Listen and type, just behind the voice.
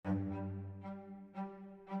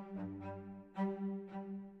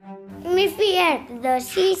Miffy at the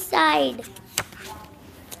seaside.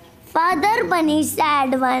 Father Bunny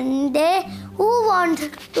said one day, "Who wants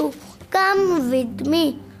to come with me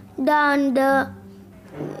down the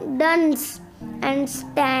dunes and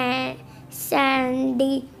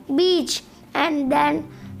sandy beach and then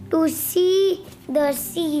to see the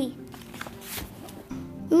sea?"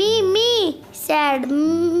 Me, said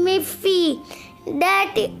Miffy.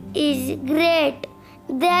 That is great.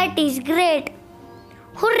 That is great.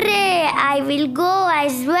 Hooray! I will go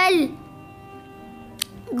as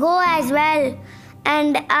well.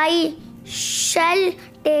 And I shall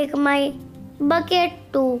take my bucket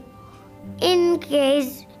too, in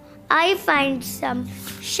case I find some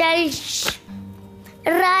shells.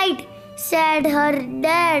 Right, said her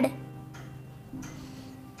dad.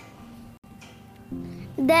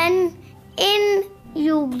 Then in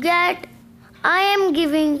you get. I am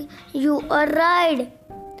giving you a ride.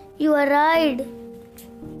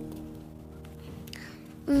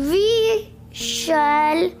 We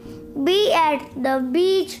shall be at the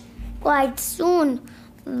beach quite soon,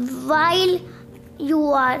 while you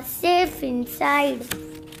are safe inside.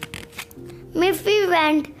 Miffy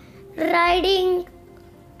went riding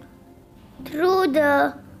through the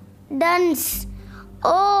dunes.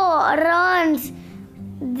 Oh, runs!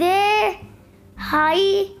 They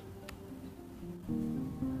high.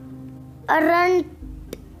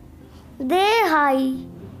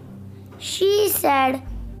 She said,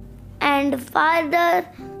 and Father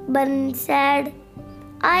Bunny said,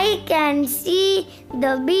 I can see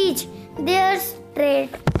the beach there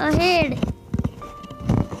straight ahead.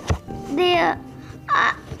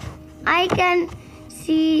 I can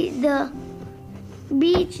see the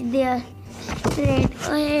beach there straight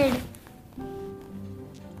ahead.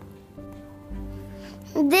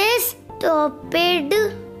 They stopped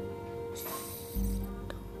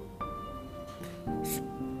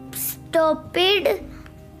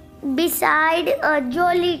beside a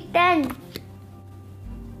jolly tent.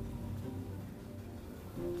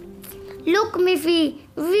 Look, Miffy,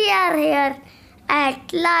 we are here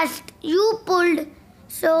at last. You pulled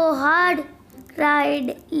so hard, cried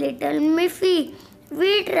little Miffy.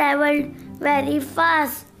 We traveled very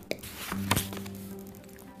fast.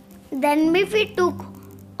 Then Miffy took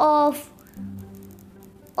off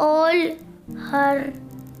all her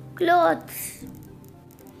clothes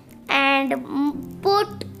and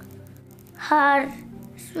put her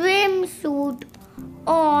swimsuit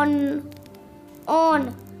on.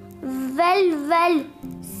 Well,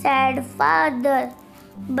 said Father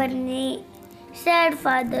Bunny.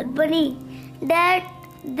 That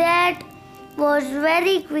was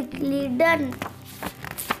very quickly done.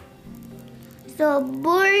 So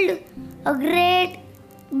build a great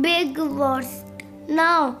big boat.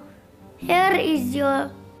 Now, here is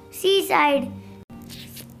your seaside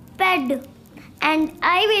bed, and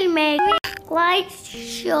I will make quite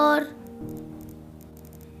sure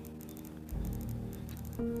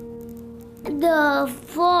the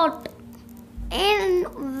fort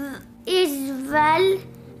is well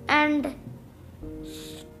and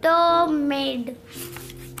store-made.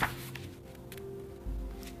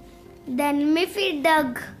 Then Miffy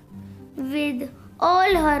dug with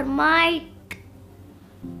all her might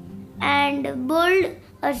and built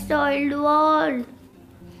a solid wall.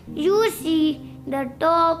 You see the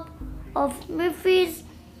top of Miffy's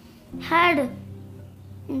head.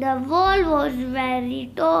 The wall was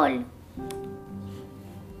very tall.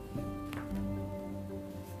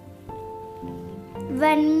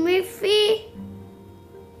 When Miffy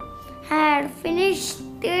had finished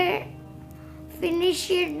digging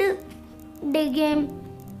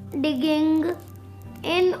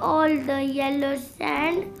in all the yellow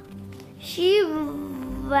sand, she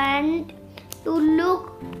went to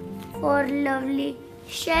look for lovely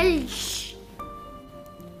shells.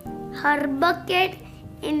 Her bucket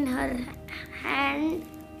in her hand.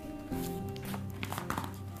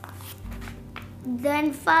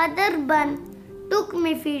 Then Father Bunny took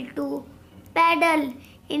Miffy to paddle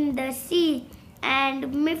in the sea, and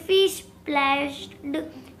Miffy splashed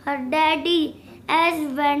her daddy as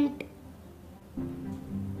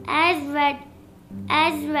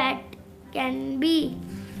wet can be.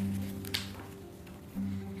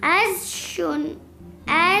 As soon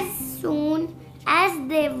as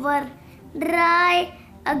they were dry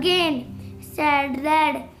again, said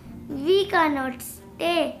Dad, we cannot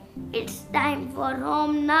stay. It's time for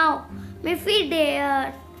home now. Miffy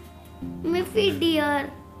dear,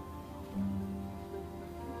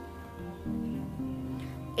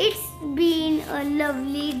 it's been a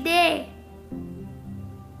lovely day.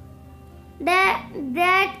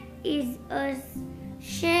 That is a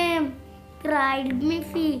shame, cried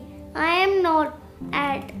Miffy. I am not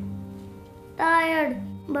at tired,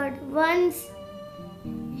 but once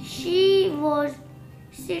she was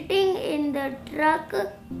sitting in the truck,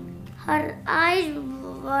 her eyes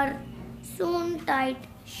were soon tight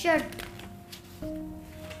shut.